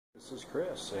This is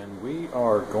Chris, and we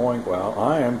are going, well,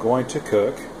 I am going to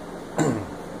cook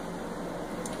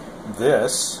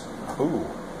this. Ooh,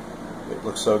 it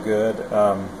looks so good.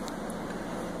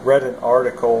 Read an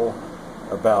article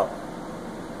about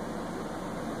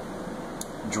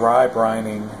dry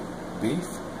brining beef,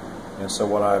 and so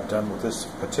what I've done with this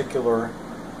particular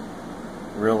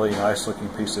really nice looking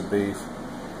piece of beef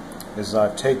is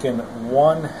I've taken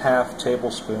 1/2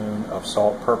 tablespoon of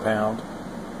salt per pound.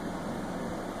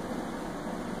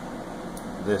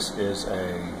 This is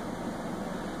a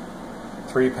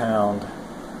 3-pound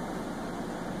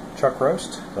chuck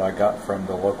roast that I got from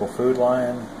the local Food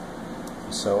Lion.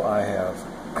 So I have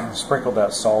sprinkled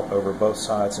that salt over both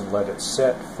sides and let it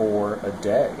set for a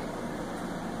day.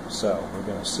 So we're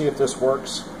going to see if this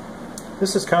works.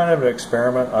 This is kind of an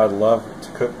experiment. I love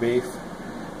to cook beef.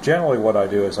 Generally what I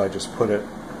do is I just put it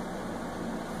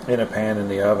in a pan in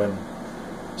the oven,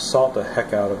 salt the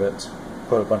heck out of it,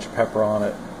 put a bunch of pepper on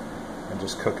it, and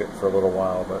just cook it for a little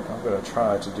while. But I'm going to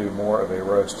try to do more of a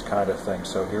roast kind of thing.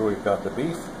 So here we've got the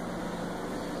beef.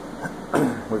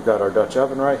 We've got our Dutch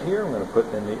oven right here. I'm going to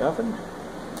put in the oven,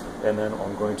 and then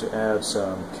I'm going to add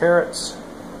some carrots,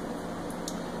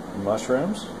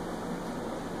 mushrooms,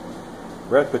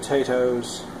 red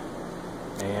potatoes,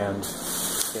 and can't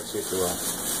see it too well.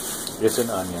 It's an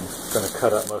onion. I'm going to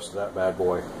cut up most of that bad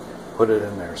boy, put it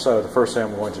in there. So the first thing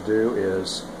I'm going to do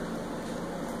is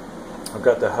I've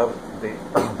got the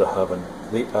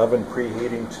oven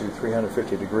preheating to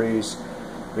 350 degrees.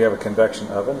 We have a convection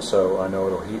oven, so I know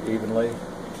it'll heat evenly.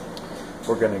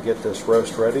 We're going to get this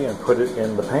roast ready and put it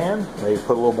in the pan. Maybe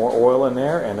put a little more oil in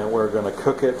there, and then we're going to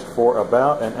cook it for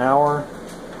about an hour.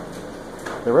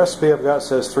 The recipe I've got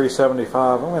says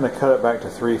 375. I'm going to cut it back to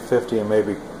 350 and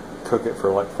maybe cook it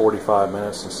for like 45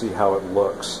 minutes and see how it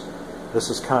looks. This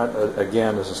is kind of,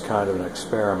 again, this is kind of an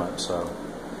experiment, so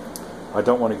I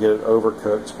don't want to get it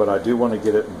overcooked, but I do want to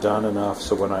get it done enough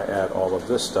so when I add all of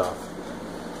this stuff,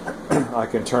 I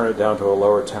can turn it down to a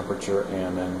lower temperature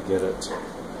and then get it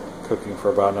cooking for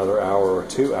about another hour or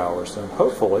 2 hours. And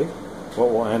hopefully what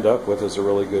we'll end up with is a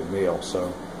really good meal.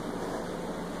 So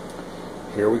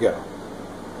here we go.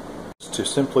 To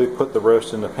simply put the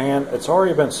roast in the pan, it's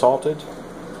already been salted,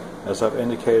 as I've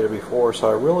indicated before, so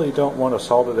I really don't want to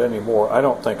salt it anymore. I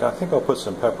think I'll put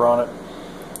some pepper on it.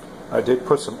 I did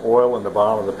put some oil in the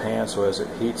bottom of the pan so as it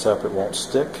heats up it won't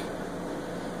stick.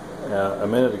 A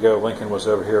minute ago Lincoln was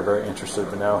over here very interested,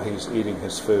 but now he's eating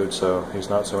his food, so he's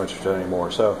not so interested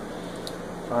anymore. So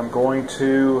I'm going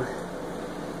to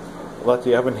let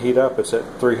the oven heat up. It's at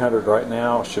 300 right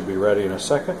now. It should be ready in a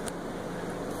second.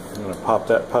 I'm going to pop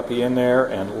that puppy in there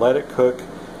and let it cook.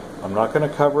 I'm not going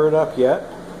to cover it up yet.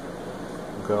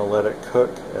 I'm going to let it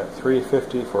cook at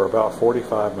 350 for about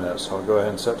 45 minutes. So I'll go ahead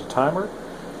and set the timer,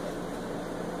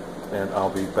 and I'll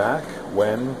be back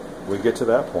when we get to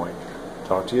that point.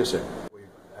 Talk to you soon. We've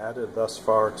added thus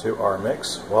far to our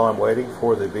mix while I'm waiting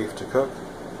for the beef to cook.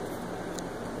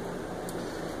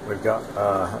 We've got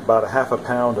about 1/2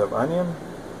 pound of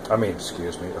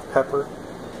of pepper.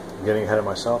 I'm getting ahead of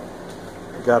myself.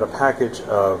 We've got a package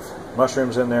of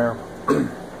mushrooms in there.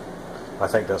 I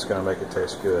think that's going to make it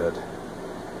taste good.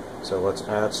 So let's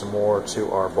add some more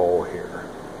to our bowl here.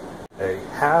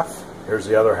 Here's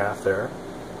the other half there,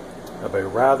 of a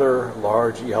rather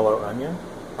large yellow onion.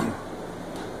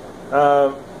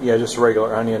 Yeah, just a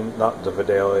regular onion, not the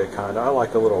Vidalia kind. I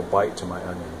like a little bite to my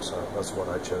onion, so that's what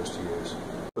I chose to use.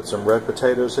 Put some red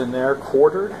potatoes in there,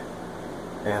 quartered,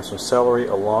 and some celery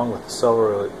along with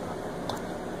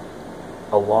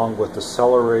the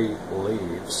celery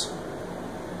leaves.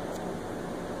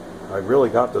 I really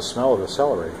got the smell of the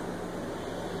celery.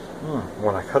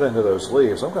 When I cut into those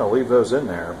leaves, I'm going to leave those in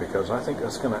there because I think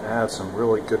that's going to add some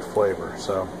really good flavor.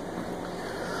 So,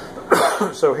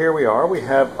 so here we are. We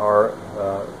have our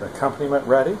accompaniment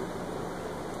ready.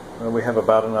 And we have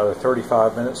about another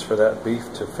 35 minutes for that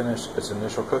beef to finish its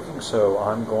initial cooking. So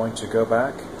I'm going to go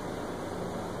back,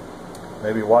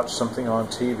 maybe watch something on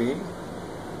TV,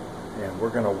 and we're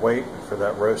going to wait for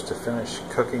that roast to finish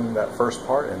cooking that first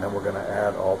part, and then we're going to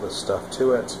add all this stuff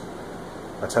to it.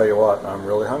 I tell you what, I'm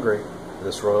really hungry.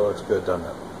 This really looks good, doesn't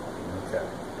it? Okay.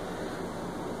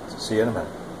 See you in a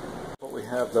minute. What we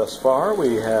have thus far,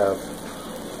 we have,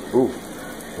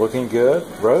 looking good,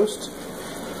 roast,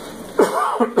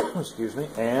 excuse me,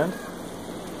 and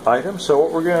items. So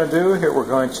what we're going to do here, we're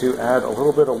going to add a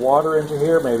little bit of water into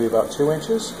here, maybe about 2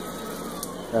 inches.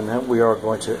 And then we are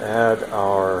going to add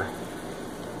our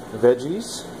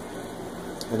veggies.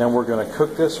 And then we're going to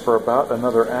cook this for about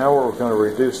another hour. We're going to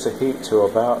reduce the heat to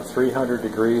about 300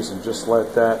 degrees and just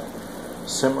let that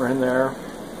simmer in there.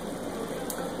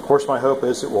 course, my hope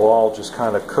is it will all just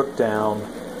kind of cook down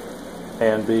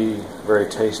and be very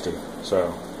tasty.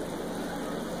 So,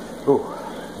 ooh,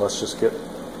 let's just get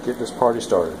this party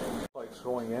started. Like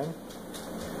going in.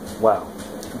 Wow,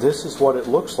 this is what it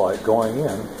looks like going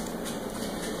in.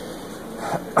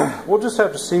 We'll just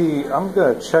have to see. I'm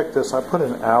going to check this. I put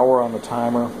an hour on the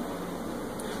timer.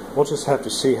 We'll just have to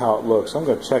see how it looks. I'm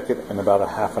going to check it in about a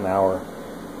half an hour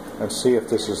and see if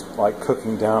this is like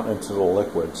cooking down into the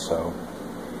liquid. So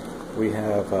we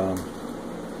have,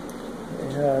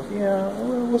 yeah,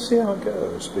 we'll see how it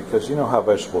goes, because you know how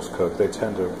vegetables cook. They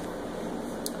tend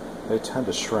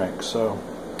to shrink. So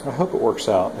I hope it works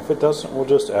out. If it doesn't, we'll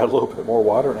just add a little bit more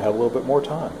water and add a little bit more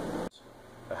time.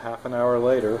 A half an hour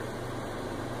later,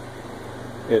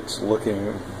 it's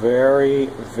looking very,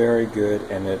 very good,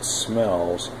 and it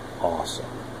smells awesome.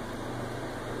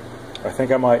 I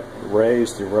think I might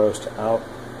raise the roast out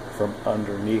from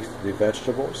underneath the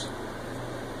vegetables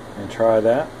and try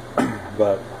that.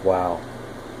 But wow,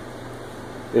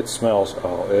 it smells,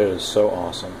 oh, it is so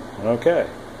awesome. Okay,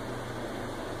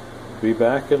 be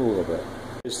back in a little bit.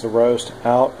 Raise the roast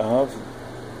out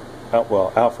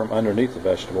from underneath the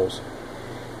vegetables.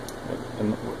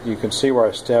 And you can see where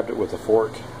I stabbed it with a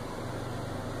fork.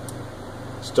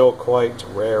 Still quite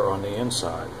rare on the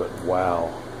inside, but wow,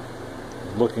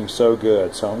 looking so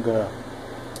good. So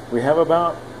we have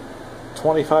about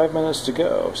 25 minutes to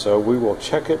go, so we will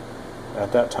check it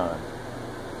at that time.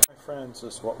 My friends,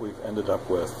 this is what we've ended up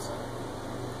with.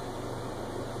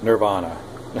 Nirvana.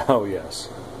 Oh yes,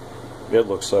 it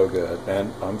looks so good,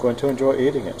 and I'm going to enjoy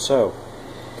eating it. So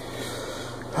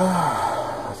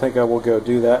I think I will go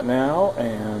do that now,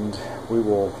 and we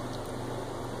will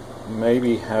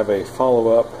maybe have a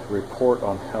follow-up report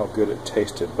on how good it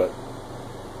tasted. But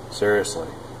seriously,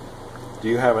 do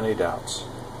you have any doubts?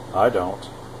 I don't.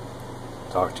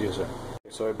 Talk to you soon.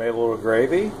 So I made a little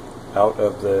gravy out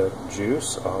of the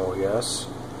juice. Oh yes,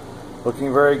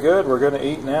 looking very good. We're going to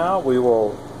eat now. We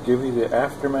will give you the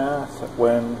aftermath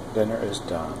when dinner is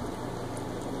done.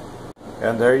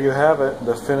 And there you have it,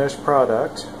 the finished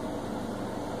product.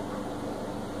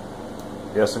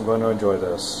 Yes, I'm going to enjoy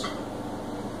this.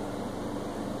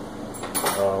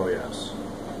 Oh yes.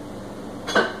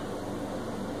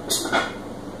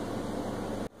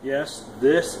 Yes,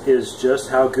 this is just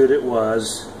how good it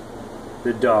was.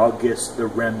 The dog gets the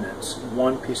remnants.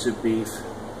 One piece of beef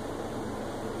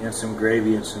and some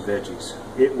gravy and some veggies.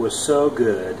 It was so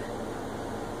good.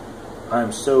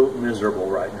 I'm so miserable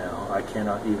right now. I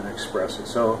cannot even express it.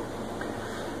 So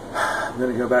I'm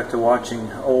going to go back to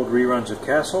watching old reruns of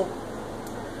Castle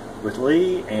with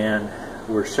Lee, and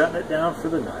we're shutting it down for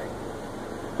the night.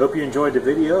 Hope you enjoyed the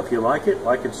video. If you like it,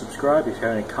 like and subscribe. If you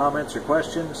have any comments or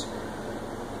questions,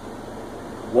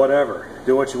 whatever,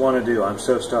 do what you want to do. I'm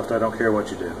so stuffed I don't care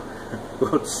what you do.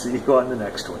 We'll see you on the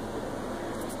next one.